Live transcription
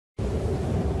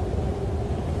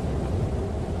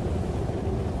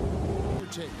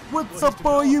What's up,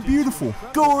 all you beautiful,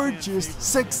 gorgeous,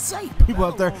 sexy people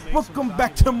out there? Welcome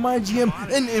back to MyGm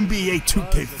and NBA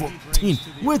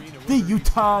 2K14 with the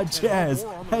Utah Jazz.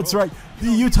 That's right, the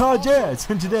Utah Jazz.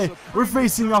 And today, we're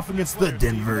facing off against the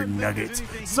Denver Nuggets.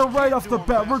 So right off the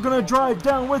bat, we're going to drive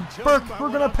down with Burke. We're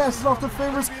going to pass it off to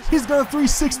Favors. He's going to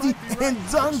 360 and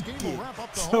dunk it.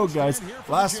 So guys,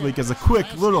 last week, as a quick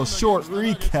little short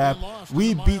recap,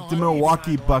 we beat the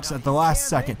Milwaukee Bucks at the last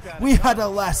second. We had a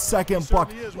last second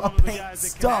block, a paint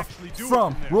stuff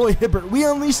from Roy Hibbert. We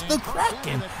unleashed the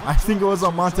Kraken. I think it was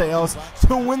on Monte Ellis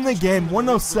to win the game,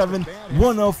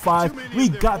 107-105. We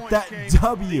got that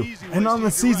W. And on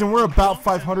the season, we're about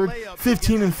 500,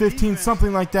 15 and 15,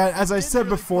 something like that. As I said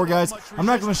before, guys, I'm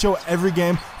not going to show every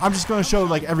game. I'm just going to show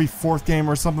like every fourth game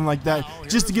or something like that,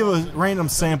 just to give a random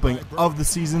sampling of the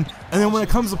season. And then when it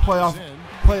comes to the playoffs,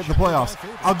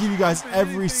 I'll give you guys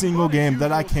every single game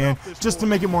that I can, just to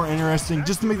make it more interesting,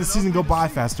 just to make the season go by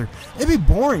faster. It'd be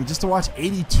boring just to watch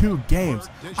 82 games.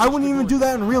 I wouldn't even do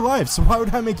that in real life, so why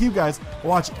would I make you guys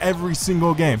watch every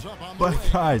single game? But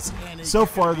guys, so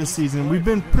far this season, we've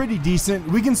been pretty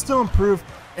decent. We can still improve,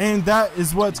 and that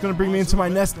is what's going to bring me into my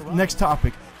next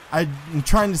topic. I'm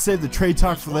trying to save the trade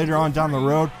talk for later on down the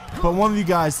road, but one of you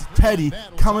guys, Teddy,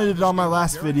 commented on my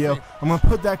last video. I'm going to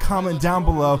put that comment down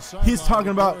below. He's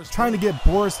talking about trying to get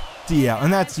FrostTee out,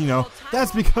 and that's,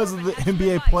 that's because of the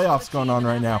NBA playoffs going on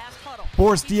right now.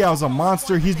 FrostTee is a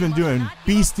monster. He's been doing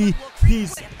beastie.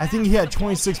 I think he had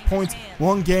 26 points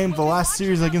one game the last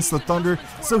series against the Thunder.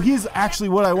 So he's actually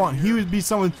what I want. He would be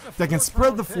someone that can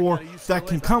spread the floor, that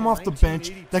can come off the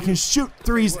bench, that can shoot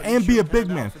threes and be a big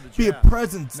man, be a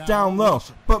presence down low.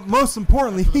 But most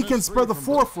importantly, he can spread the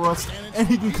floor for us, and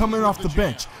he can come in off the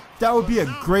bench. That would be a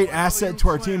great asset to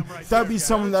our team. That would be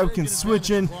someone that we can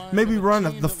switch in, maybe run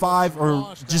the 5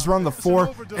 or just run the 4,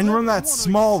 and run that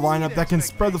small lineup that can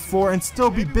spread the floor and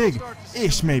still be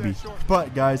big-ish maybe.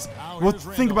 But guys, we'll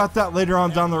think about that later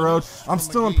on down the road. I'm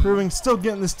still improving, still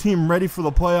getting this team ready for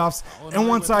the playoffs, and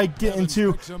once I get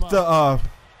into the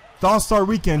All-Star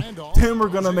weekend, then we're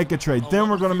going to make a trade, then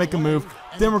we're going to make a move,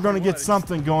 then we're going to get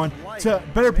something going to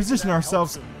better position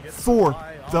ourselves for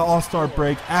the All-Star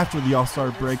break, after the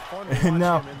All-Star break. And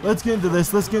now let's get into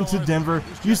this. Let's get into Denver.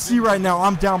 You see right now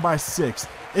I'm down by 6.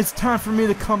 It's time for me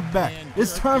to come back.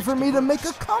 It's time for me to make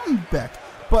a comeback.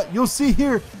 But you'll see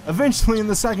here, eventually in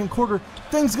the second quarter,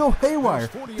 things go haywire.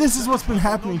 This is what's been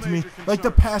happening to me like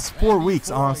the past 4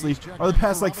 weeks, honestly, or the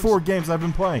past like 4 games I've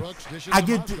been playing. I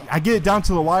get it down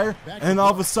to the wire, and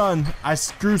all of a sudden I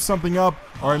screw something up,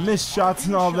 or I miss shots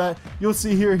and all that. You'll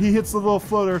see here, he hits the little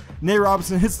floater. Nate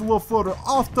Robinson hits the little floater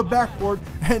off the backboard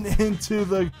and into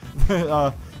the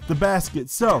basket.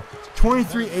 So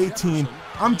 23-18.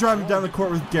 I'm driving down the court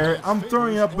with Garrett. I'm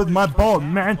throwing up with my bald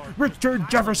man, Richard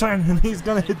Jefferson, and he's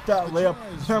going to hit that layup.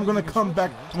 And I'm going to come back.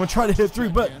 I'm going to try to hit 3,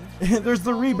 but there's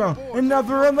the rebound. And now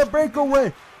they're on the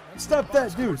breakaway. Stop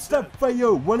that, dude. Stop,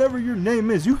 Fayo. Whatever your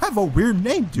name is. You have a weird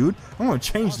name, dude. I'm going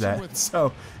to change that.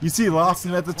 So, you see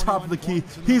Lawson at the top of the key.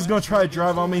 He's going to try to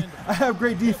drive on me. I have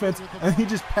great defense, and he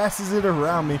just passes it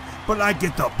around me. But I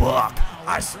get the block.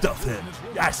 I stuff him.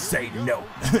 I say no.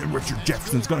 And Richard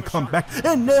Jefferson's going to come back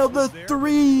and nail the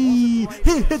 3.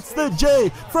 He hits the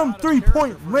J from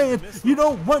 3-point land. You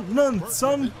don't want none,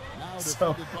 son.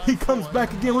 So he comes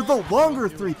back again with a longer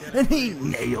 3, and he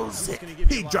nails it.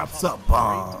 He drops a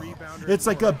bomb. It's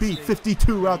like a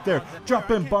B-52 out there,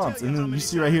 dropping bombs. And then you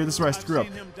see right here, this is where I screw up.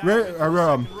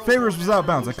 Favors was out of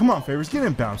bounds. Like, come on, Favors, get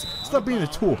in bounds. Stop being a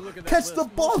tool. Catch the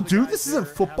ball, dude. This isn't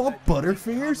football,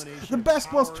 Butterfingers. The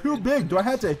basketball's too big. Do I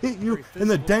have to hit you in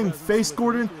the dang face,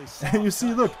 Gordon? And you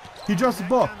see, look. He drops the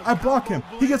ball. I block him.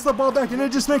 He gets the ball back, and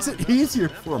it just makes it easier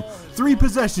for him. 3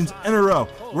 possessions in a row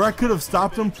where I could have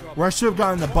stopped him, where I should have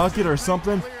gotten the bucket or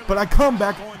something, but I come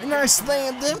back, and I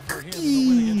slam them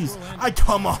cookies. I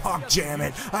tomahawk jam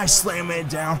it. I slam it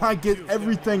down. I get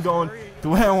everything going the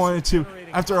way I wanted to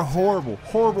after a horrible,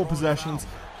 horrible possessions.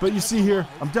 But you see here,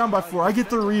 I'm down by 4. I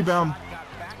get the rebound.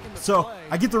 So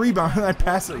I get the rebound and I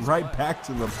pass it right back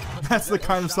to them. That's the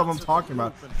kind of stuff I'm talking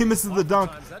about. He misses the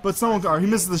dunk, but he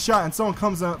misses the shot, and someone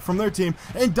comes out from their team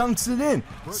and dunks it in.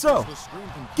 So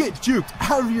get juked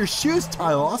out of your shoes,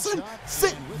 Ty Lawson.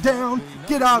 Sit down.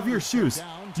 Get out of your shoes.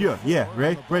 Yeah,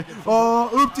 right.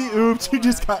 Oh, oopty-oops. You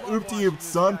just got oopty-ooped,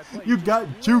 son. You got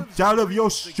juked out of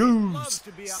your shoes.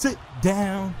 Sit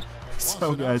down.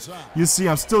 So guys, you see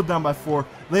I'm still down by 4.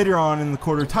 Later on in the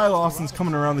quarter, Ty Lawson's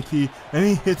coming around the key, and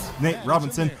he hits Nate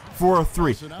Robinson for a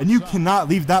 3. And you cannot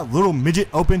leave that little midget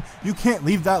open. You can't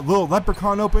leave that little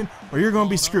leprechaun open, or you're going to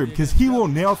be screwed, because he will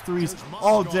nail 3s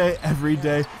all day, every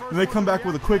day. And they come back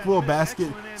with a quick little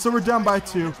basket. So we're down by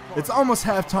 2. It's almost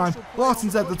halftime.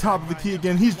 Lawson's at the top of the key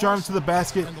again. He's driving to the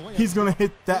basket. He's going to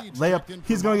hit that layup.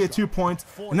 He's going to get 2 points.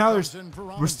 And now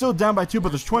we're still down by 2, but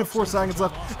there's 24 seconds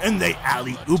left, and they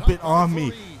alley-oop it on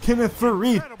me. Kenneth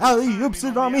Fareed alley-oops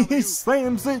it on me. He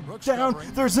slams it down.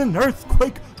 There's an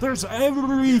earthquake. There's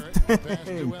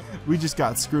everything. We just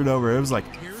got screwed over. It was like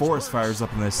forest fires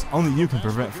up in this. Only you can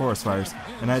prevent forest fires,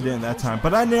 and I didn't that time.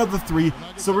 But I nailed the 3,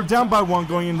 so we're down by 1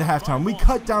 going into halftime. We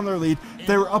cut down their lead.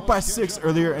 They were up by 6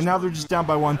 earlier, and now they're just down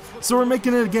by 1. So we're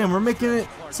making it again. We're making it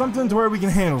something to where we can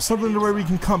handle, something to where we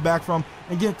can come back from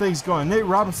and get things going. Nate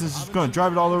Robinson's just going to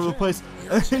drive it all over the place.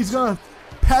 He's going to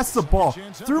pass the ball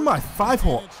through my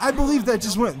 5-hole. I believe that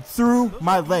just went through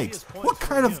my legs. What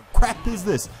kind of crap is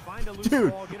this?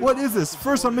 Dude, what is this?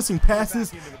 First I'm missing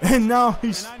passes, and now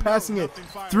he's passing it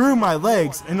through my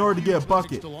legs in order to get a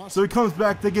bucket. So he comes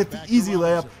back, they get the easy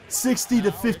layup,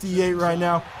 60-58 right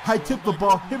now. I tip the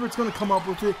ball, Hibbert's going to come up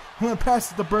with it. I'm going to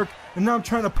pass it to Burke, and now I'm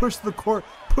trying to push the court,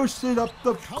 push it up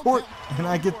the court, and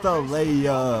I get the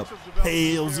layup.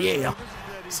 Hells yeah.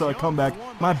 So I come back,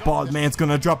 my bald man's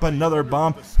gonna drop another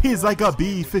bomb. He's like a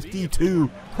B-52.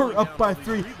 We're up by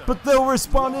 3, but they'll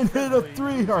respond and hit a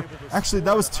 3. Or actually,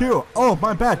 that was 2. Oh,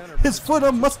 my bad. His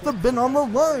foot must have been on the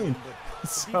line.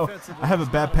 So I have a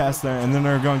bad pass there, and then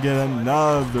they're gonna get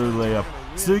another layup.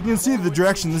 So you can see the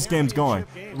direction this game's going.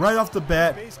 Right off the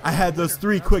bat, I had those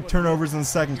 3 quick turnovers in the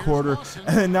second quarter,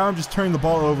 and then now I'm just turning the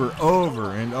ball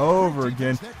over and over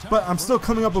again. But I'm still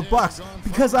coming up with blocks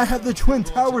because I have the Twin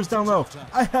Towers down low.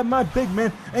 I have my big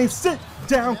man, and sit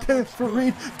down, Kenneth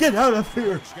Fareed. Get out of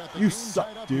here. You suck,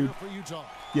 dude.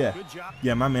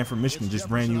 Yeah, my man from Michigan just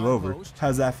ran you over.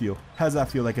 How's that feel? How's that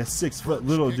feel? Like a 6-foot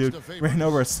little dude ran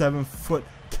over a 7-foot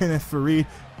Kenneth Fareed.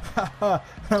 I'm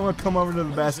going to come over to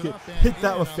the basket, hit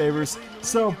that with favors.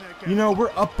 So, you know,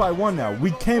 we're up by 1 now. We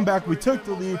came back, we took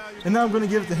the lead, and now I'm going to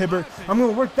give it to Hibbert. I'm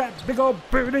going to work that big old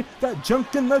birdie, that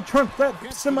junk in the trunk,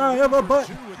 that semi of a butt.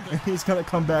 And he's going to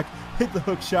come back, hit the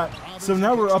hook shot. So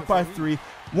now we're up by 3.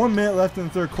 1 minute left in the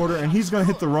third quarter, and he's going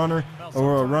to hit the runner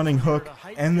or a running hook,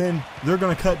 and then they're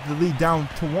going to cut the lead down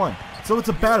to 1. So it's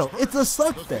a battle. It's a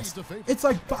slugfest. It's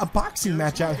like a boxing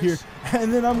match out here.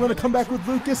 And then I'm going to come back with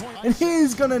Lucas, and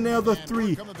he's going to nail the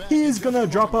 3. He's going to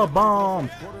drop a bomb.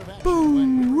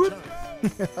 Boom.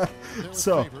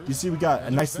 So, you see we got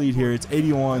a nice lead here. It's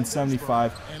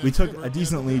 81-75. We took a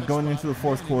decent lead going into the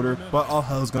fourth quarter, but all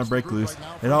hell's going to break loose.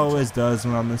 It always does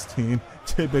when I'm this team,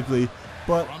 typically.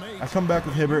 But I come back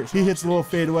with Hibbert. He hits a little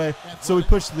fadeaway, so we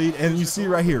push the lead. And you see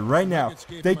right here, right now,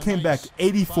 they came back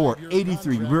 84-83.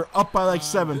 We were up by like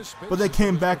 7, but they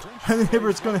came back, and then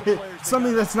Hibbert's going to hit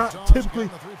something that's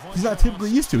he's not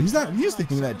typically used to. He's not used to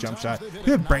hitting that jump shot.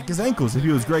 He would break his ankles if he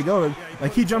was Greg Oden.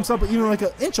 Like, he jumps up even like an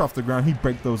inch off the ground, he'd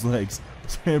break those legs.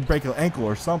 He'd break an ankle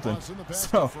or something.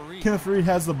 So, Kenneth Fareed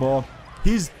has the ball.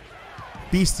 He's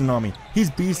beasting on me. He's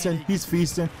beasting, he's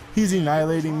feasting, he's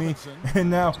annihilating me,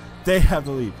 and now they have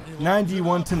the lead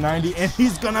 91-90, and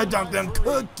he's gonna dunk them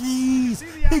cookies.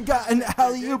 He got an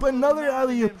alley-oop, another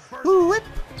alley-oop, whip,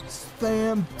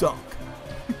 slam dunk.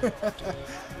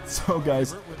 So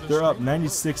guys, they're up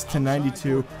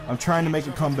 96-92. I'm trying to make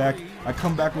a comeback. I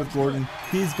come back with Gordon.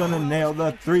 He's gonna nail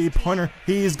the 3-pointer.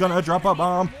 He's gonna drop a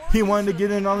bomb. He wanted to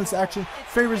get in on this action.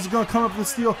 Favors is gonna come up with a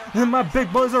steal, and then my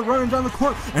big boys are running down the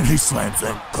court, and he slams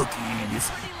them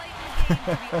cookies.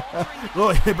 Little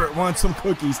Hibbert wants some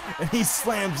cookies, and he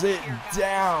slams it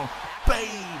down, baby.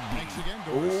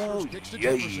 Oh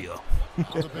yeah.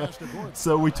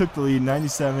 So we took the lead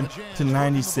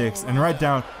 97-96, and right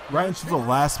into the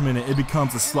last minute, it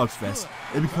becomes a slugfest.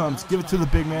 It becomes give it to the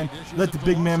big man, let the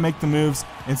big man make the moves,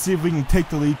 and see if we can take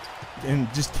the lead and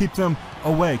just keep them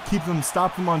away,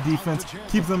 stop them on defense,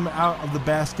 keep them out of the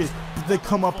basket. But they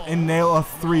come up and nail a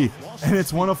 3, and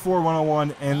it's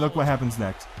 104-101, and look what happens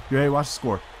next. You ready? Watch the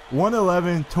score.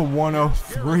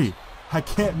 111-103. I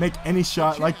can't make any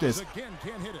shot like this.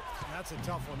 That's a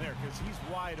tough one there because he's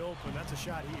wide open. That's a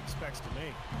shot he expects to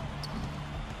make.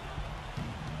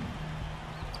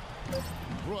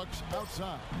 Brooks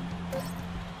outside.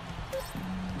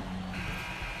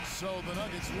 So the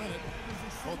Nuggets win it.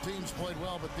 Both teams played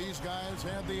well, but these guys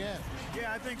had the edge.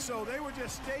 Yeah, I think so. They were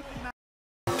just staking